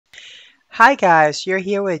Hi guys, you're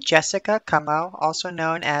here with Jessica Commeau, also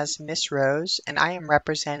known as Miss Rose, and I am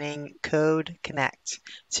representing KodeConnect.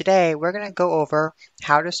 Today we're going to go over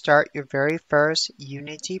how to start your very first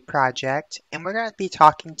Unity project, and we're going to be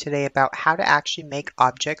talking today about how to actually make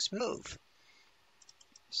objects move.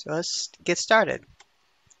 So let's get started.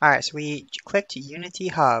 Alright, so we clicked Unity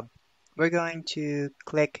Hub. We're going to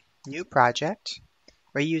click New Project.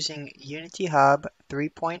 We're using Unity Hub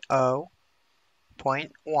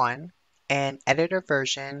 3.0.1 and editor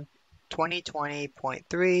version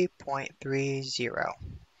 2020.3.30.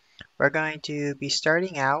 We're going to be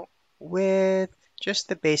starting out with just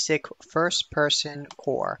the basic first person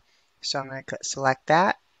core. So I'm going to select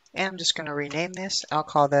that and I'm just going to rename this. I'll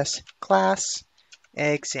call this class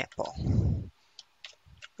example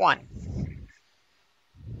 1.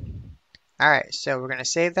 Alright, so we're going to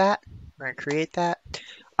save that. We're going to create that.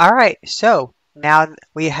 Alright, so now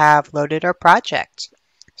we have loaded our project.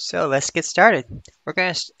 So let's get started. We're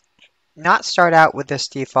going to not start out with this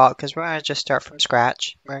default because we're going to just start from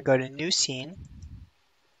scratch. We're going to go to New Scene,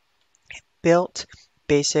 Built,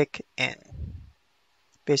 Basic In.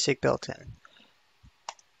 Basic Built-In.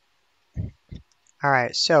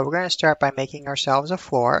 Alright, so we're going to start by making ourselves a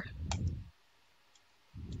floor.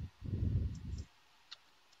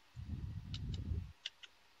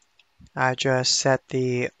 I just set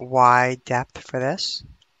the Y depth for this.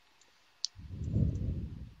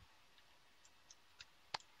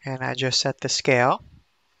 And I just set the scale.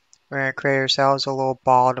 We're going to create ourselves a little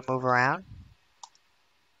ball to move around.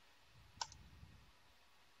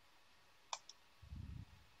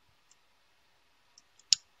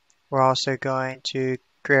 We're also going to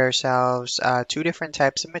create ourselves two different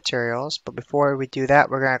types of materials. But before we do that,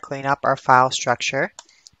 we're going to clean up our file structure.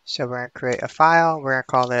 So we're going to create a file. We're going to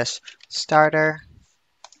call this starter.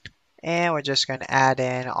 And we're just going to add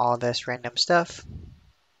in all this random stuff.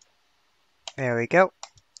 There we go.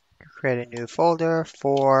 Create a new folder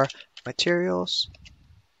for materials.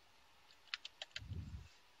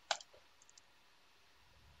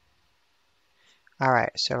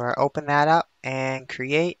 Alright, so we're going to open that up and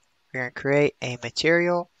create. We're going to create a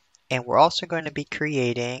material. And we're also going to be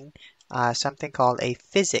creating something called a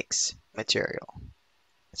physics material.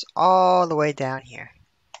 It's all the way down here.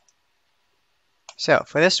 So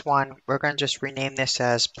for this one, we're going to just rename this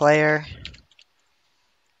as player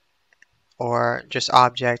or just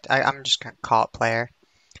object. I'm just going to call it player.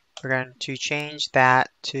 We're going to change that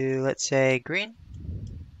to, let's say, green.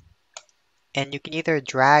 And you can either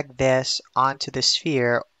drag this onto the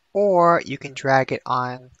sphere or you can drag it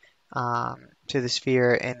on to the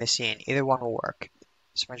sphere in the scene. Either one will work.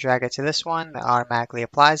 So I'm going to drag it to this one. That automatically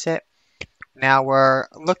applies it. Now we're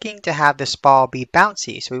looking to have this ball be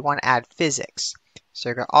bouncy, so we want to add physics. So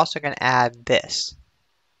we're also going to add this.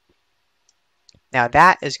 Now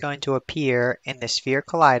that is going to appear in the sphere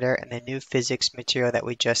collider and the new physics material that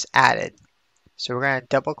we just added. So we're going to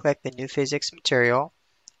double click the new physics material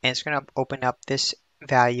and it's going to open up this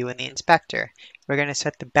value in the inspector. We're going to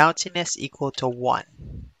set the bounciness equal to 1.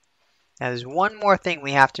 Now there's one more thing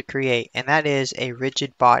we have to create, and that is a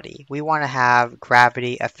rigid body. We want to have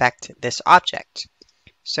gravity affect this object.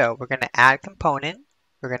 So we're going to add a component.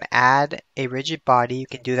 We're going to add a rigid body. You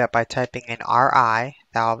can do that by typing in RI.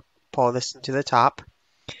 That'll pull this into the top.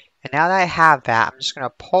 And now that I have that, I'm just going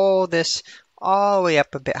to pull this all the way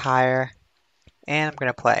up a bit higher, and I'm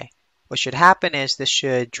going to play. What should happen is this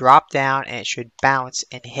should drop down, and it should bounce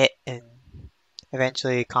and hit and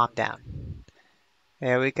eventually calm down.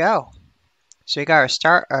 There we go. So we got our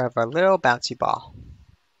start of our little bouncy ball.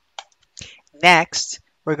 Next,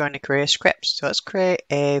 we're going to create a script. So let's create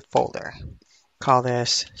a folder. Call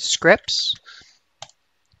this scripts.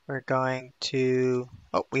 We're going to,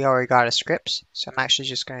 we already got a scripts. So I'm actually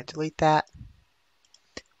just going to delete that.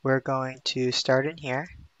 We're going to start in here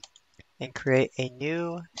and create a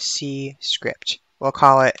new C script. We'll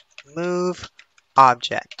call it move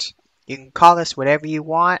object. You can call this whatever you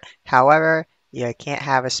want. However, you can't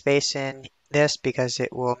have a space in this because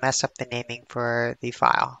it will mess up the naming for the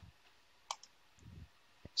file.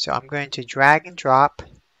 So I'm going to drag and drop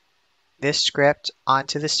this script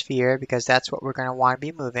onto the sphere because that's what we're going to want to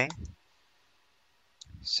be moving.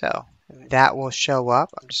 So that will show up.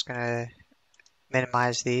 I'm just going to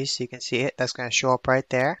minimize these so you can see it. That's going to show up right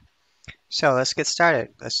there. So let's get started.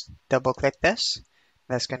 Let's double click this.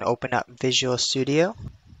 That's going to open up Visual Studio.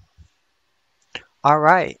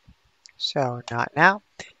 Alright. So not now.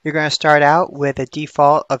 You're going to start out with a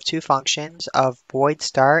default of two functions of void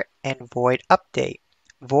start and void update.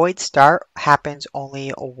 Void start happens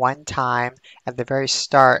only one time at the very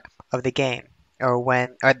start of the game, or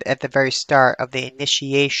at the very start of the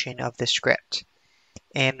initiation of the script.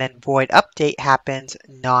 And then void update happens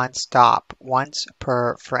non-stop, once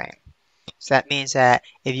per frame. So that means that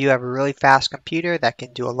if you have a really fast computer that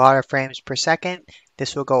can do a lot of frames per second,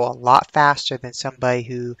 this will go a lot faster than somebody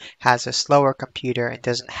who has a slower computer and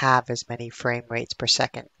doesn't have as many frame rates per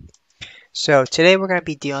second. So today we're going to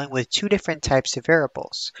be dealing with two different types of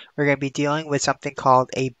variables. We're going to be dealing with something called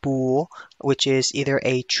a bool, which is either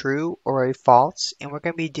a true or a false, and we're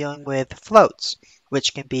going to be dealing with floats,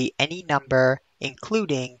 which can be any number,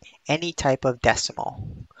 including any type of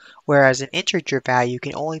decimal. Whereas an integer value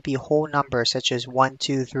can only be whole numbers such as 1,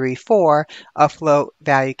 2, 3, 4, a float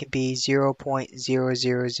value can be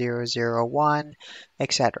 0.00001,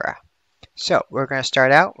 etc. So we're going to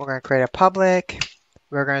start out, we're going to create a public.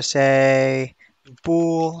 We're going to say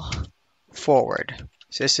bool forward.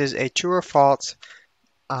 So this is a true or false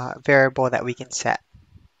variable that we can set.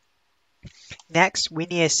 Next, we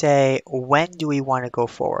need to say when do we want to go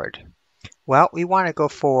forward? Well, we want to go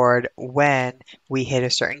forward when we hit a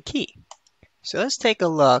certain key. So let's take a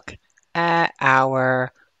look at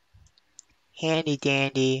our handy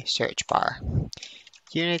dandy search bar.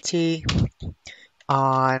 Unity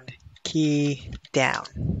on key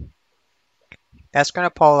down. That's going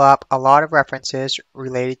to pull up a lot of references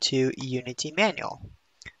related to Unity manual.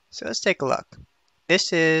 So let's take a look.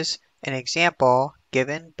 This is an example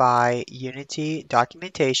given by Unity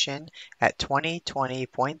documentation at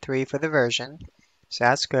 2020.3 for the version. So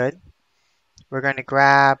that's good. We're going to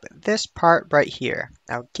grab this part right here.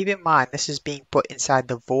 Now keep in mind this is being put inside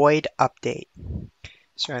the void update.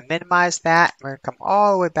 So we're going to minimize that. We're going to come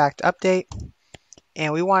all the way back to update.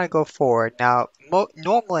 And we want to go forward. Now,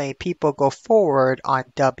 normally people go forward on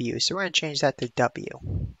W, so we're going to change that to W.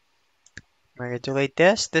 We're going to delete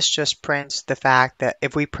this. This just prints the fact that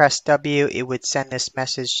if we press W, it would send this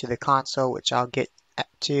message to the console, which I'll get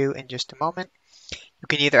to in just a moment. You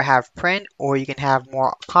can either have print, or you can have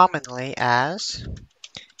more commonly as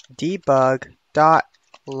debug.log.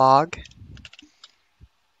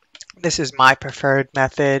 This is my preferred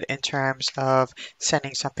method in terms of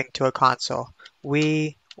sending something to a console.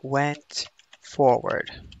 We went forward.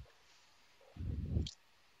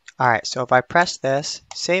 Alright, so if I press this,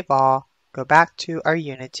 save all, go back to our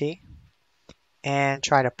Unity, and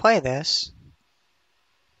try to play this,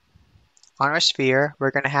 on our sphere, we're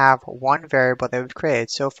going to have one variable that we've created,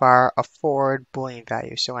 so far a forward Boolean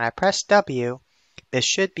value. So when I press W, this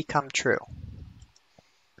should become true.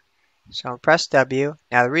 So I'll press W.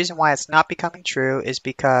 Now the reason why it's not becoming true is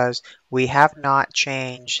because we have not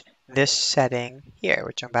changed this setting here,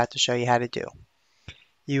 which I'm about to show you how to do.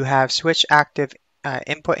 You have switch active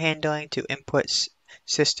input handling to input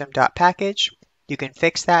system.package. You can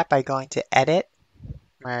fix that by going to edit,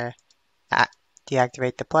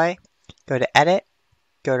 deactivate the play, go to edit,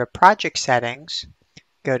 go to project settings,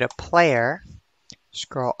 go to player,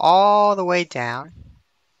 scroll all the way down,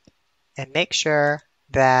 and make sure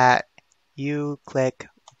that you click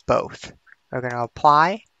both. We're going to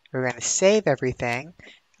apply, we're going to save everything.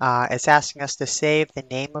 It's asking us to save the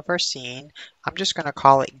name of our scene. I'm just going to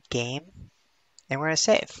call it game, and we're going to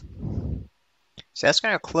save. So that's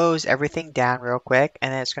going to close everything down real quick,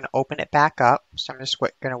 and then it's going to open it back up. So I'm just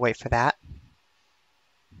going to wait for that.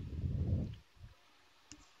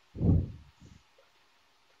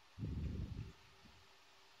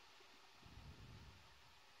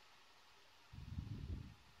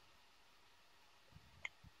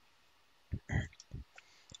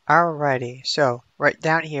 Alrighty, so right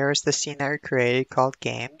down here is the scene that we created called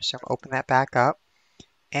game. So I'm going to open that back up,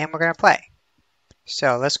 and we're going to play.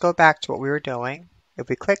 So let's go back to what we were doing. If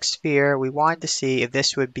we click sphere, we wanted to see if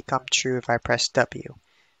this would become true if I press W.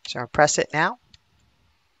 So I'm going to press it now.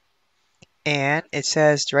 And it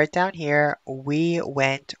says right down here, we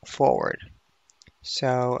went forward.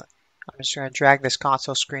 So I'm just going to drag this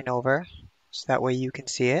console screen over so that way you can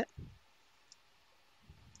see it.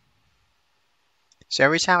 So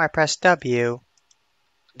every time I press W,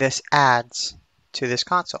 this adds to this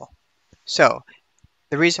console. So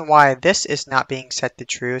the reason why this is not being set to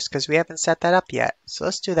true is because we haven't set that up yet. So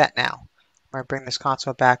let's do that now. I'm going to bring this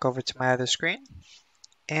console back over to my other screen,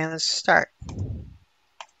 and let's start.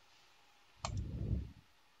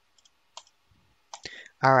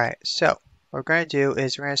 Alright, so what we're going to do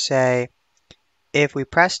is we're going to say if we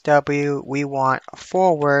press W, we want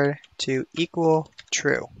forward to equal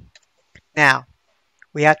true. Now,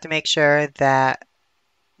 we have to make sure that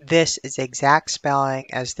this is the exact spelling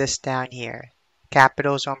as this down here.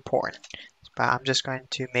 Capitals are important, but I'm just going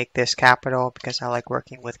to make this capital because I like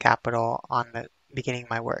working with capital on the beginning of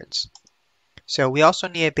my words. So we also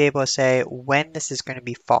need to be able to say when this is going to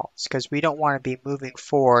be false, because we don't want to be moving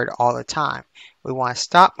forward all the time. We want to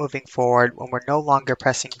stop moving forward when we're no longer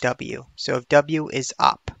pressing W. So if W is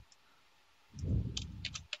up,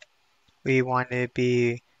 we want to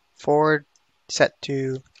be forward set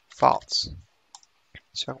to false.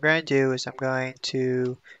 So what I'm going to do is I'm going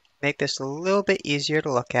to make this a little bit easier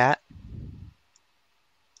to look at.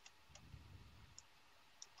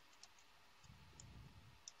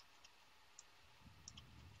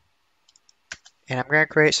 And I'm going to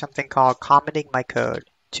create something called commenting my code.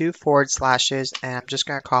 2 forward slashes, and I'm just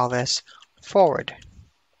going to call this forward.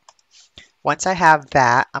 Once I have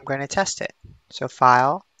that, I'm going to test it. So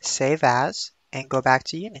File, Save As, and go back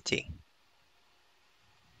to Unity.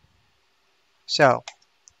 So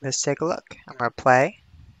let's take a look. I'm going to play.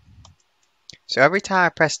 So every time I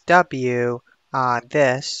press W on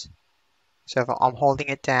this, so if I'm holding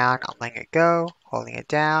it down, I'm letting it go, holding it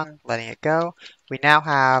down, letting it go. We now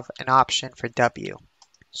have an option for W.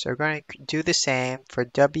 So we're going to do the same for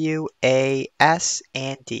W, A, S,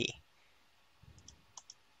 and D.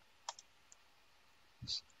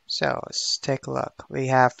 So let's take a look. We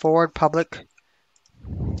have forward public.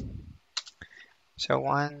 So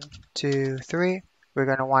 1, 2, 3. We're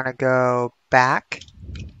going to want to go back.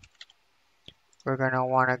 We're going to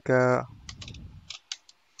want to go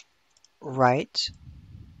right.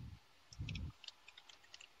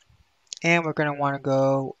 And we're going to want to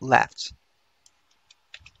go left.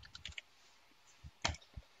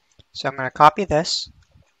 So I'm going to copy this,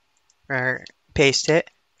 or paste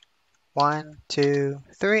it. 1, 2,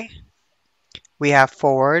 3. We have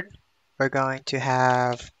forward. We're going to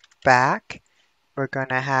have back. We're going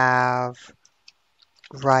to have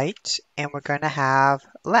right. And we're going to have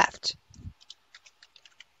left.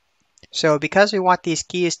 So because we want these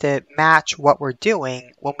keys to match what we're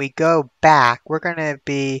doing, when we go back, we're going to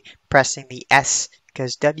be pressing the S,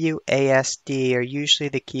 because W, A, S, D are usually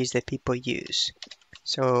the keys that people use.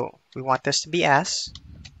 So we want this to be S.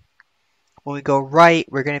 When we go right,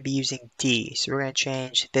 we're going to be using D. So we're going to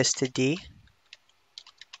change this to D.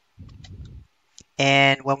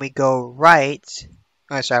 And when we go right,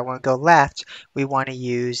 when we go left, we want to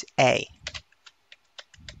use A.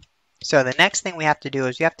 So the next thing we have to do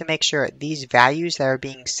is we have to make sure these values that are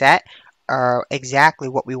being set are exactly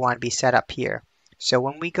what we want to be set up here. So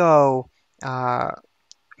when we go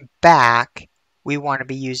back, we want to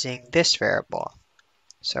be using this variable.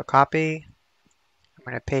 So copy, I'm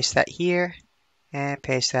going to paste that here and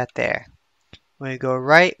paste that there. When we go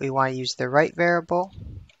right, we want to use the right variable.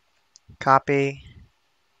 Copy,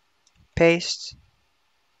 paste,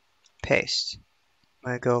 paste.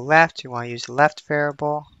 When we go left, we want to use the left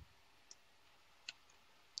variable.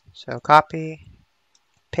 So copy,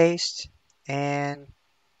 paste, and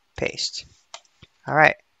paste. All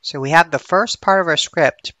right, so we have the first part of our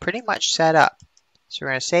script pretty much set up. So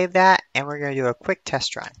we're going to save that, and we're going to do a quick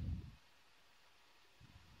test run.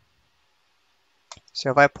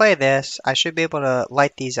 So if I play this, I should be able to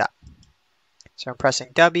light these up. So I'm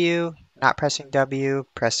pressing W, not pressing W,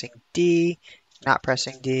 pressing D, not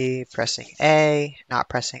pressing D, pressing A, not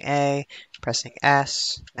pressing A, pressing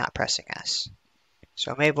S, not pressing S.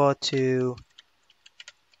 So I'm able to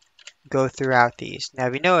go throughout these. Now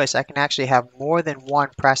if you notice, I can actually have more than one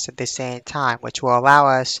pressed at the same time, which will allow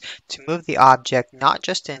us to move the object not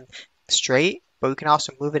just in straight, but we can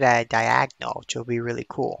also move it at a diagonal, which will be really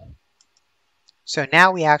cool. So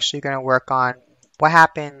now we actually going to work on what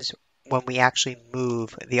happens when we actually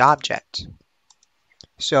move the object.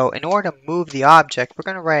 So in order to move the object, we're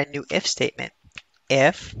going to write a new if statement.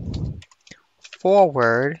 If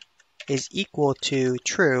forward is equal to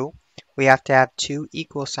true, we have to have two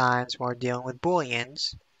equal signs when we're dealing with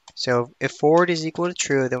booleans. So if forward is equal to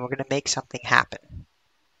true, then we're going to make something happen.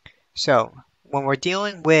 So when we're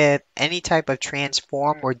dealing with any type of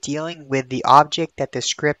transform, we're dealing with the object that the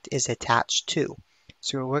script is attached to.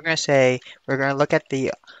 So we're going to say, we're going to look at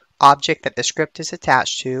the object that the script is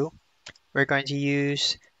attached to. We're going to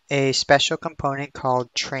use a special component called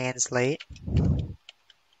translate.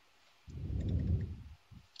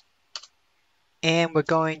 And we're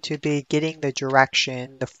going to be getting the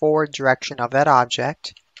direction, the forward direction of that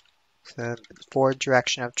object. So the forward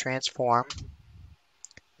direction of transform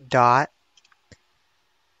dot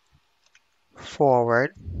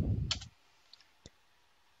forward.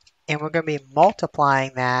 And we're going to be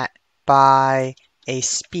multiplying that by a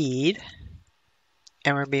speed.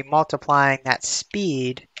 And we're going to be multiplying that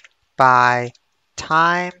speed by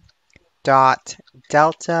time dot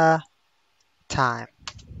delta time.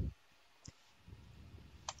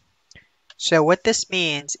 So what this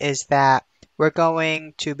means is that we're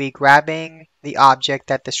going to be grabbing the object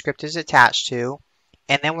that the script is attached to,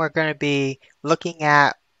 and then we're going to be looking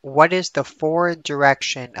at what is the forward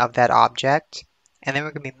direction of that object, and then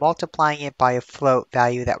we're going to be multiplying it by a float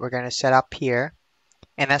value that we're going to set up here,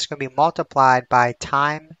 and that's going to be multiplied by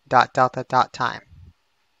time.delta.time.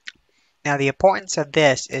 Now the importance of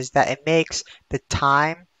this is that it makes the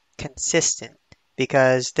time consistent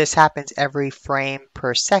because this happens every frame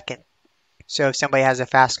per second. So if somebody has a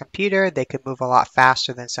fast computer, they could move a lot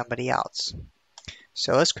faster than somebody else.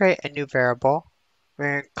 So let's create a new variable.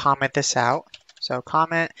 We're going to comment this out. So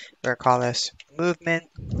comment, we're going to call this movement,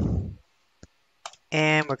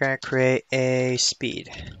 and we're going to create a speed.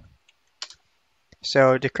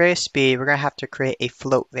 So to create a speed, we're going to have to create a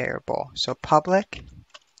float variable. So public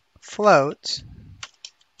float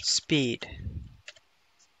speed.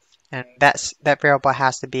 And that variable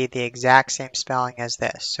has to be the exact same spelling as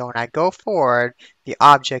this. So when I go forward, the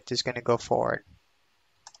object is going to go forward.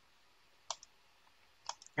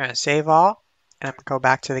 I'm going to save all, and I'm going to go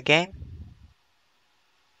back to the game.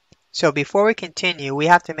 So before we continue, we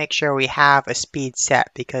have to make sure we have a speed set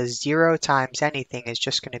because 0 times anything is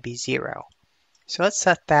just going to be 0. So let's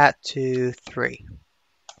set that to 3.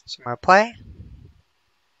 So I'm going to play,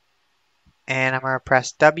 and I'm going to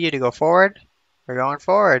press W to go forward. We're going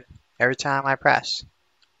forward every time I press.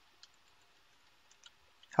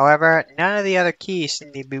 However, none of the other keys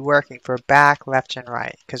seem to be working for back, left, and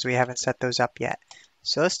right because we haven't set those up yet.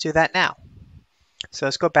 So let's do that now. So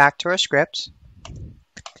let's go back to our script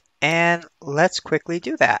and let's quickly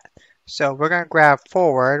do that. So we're going to grab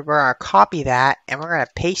forward, we're going to copy that, and we're going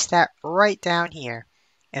to paste that right down here.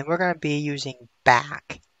 And we're going to be using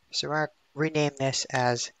back. So we're going to rename this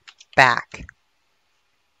as back.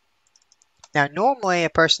 Now normally a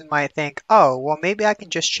person might think, oh, well maybe I can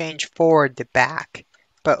just change forward to back.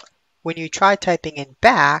 But when you try typing in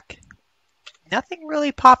back, nothing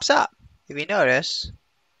really pops up. If you notice,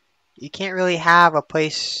 you can't really have a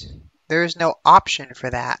place, there is no option for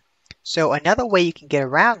that. So another way you can get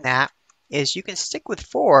around that is you can stick with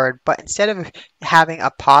forward, but instead of having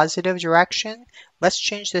a positive direction, let's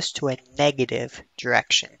change this to a negative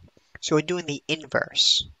direction. So we're doing the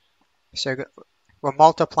inverse. So we're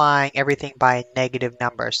multiplying everything by a negative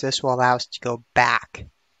number. So this will allow us to go back.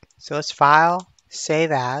 So let's file,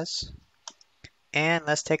 save as, and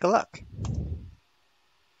let's take a look.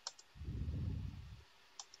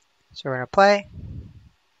 So we're going to play.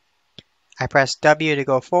 I press W to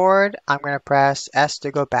go forward. I'm going to press S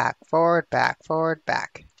to go back. Forward, back, forward,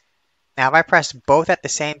 back. Now if I press both at the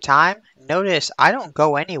same time, notice I don't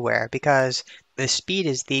go anywhere because the speed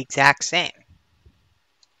is the exact same.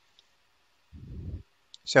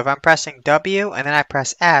 So if I'm pressing W and then I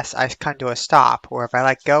press S, I come to a stop. Or if I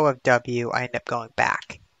let go of W, I end up going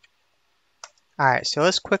back. Alright, so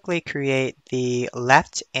let's quickly create the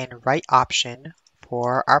left and right option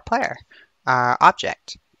for our player, our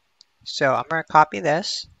object. So I'm going to copy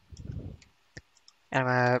this, and I'm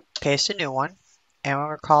going to paste a new one, and we're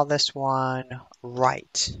going to call this one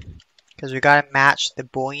right, because we've got to match the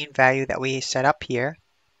Boolean value that we set up here.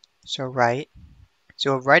 So right.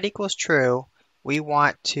 So if right equals true, we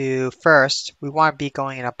want to be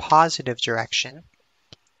going in a positive direction,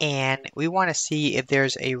 and we want to see if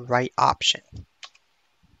there's a right option.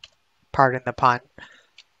 Pardon the pun.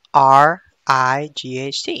 R-I-G-H-T.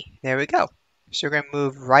 There we go. So we're going to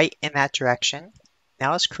move right in that direction.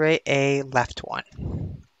 Now let's create a left one.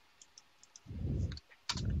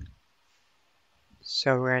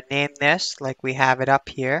 So we're going to name this like we have it up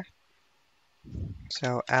here.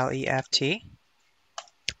 So L-E-F-T.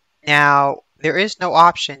 Now there is no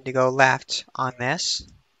option to go left on this.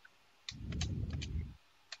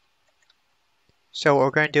 So what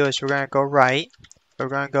we're going to do is we're going to go right. We're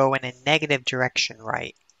going to go in a negative direction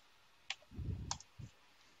right.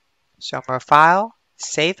 So I'm going to file,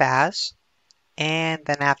 save as, and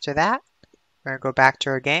then after that, we're going to go back to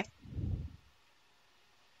our game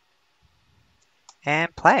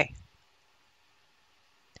and play.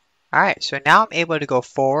 Alright, so now I'm able to go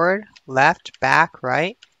forward, left, back,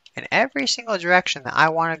 right, in every single direction that I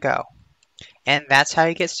want to go. And that's how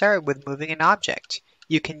you get started with moving an object.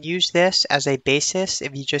 You can use this as a basis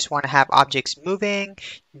if you just want to have objects moving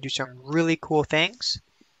and do some really cool things.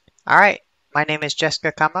 Alright. My name is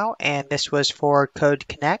Jessica Commeau, and this was for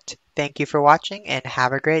KodeConnect. Thank you for watching, and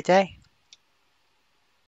have a great day.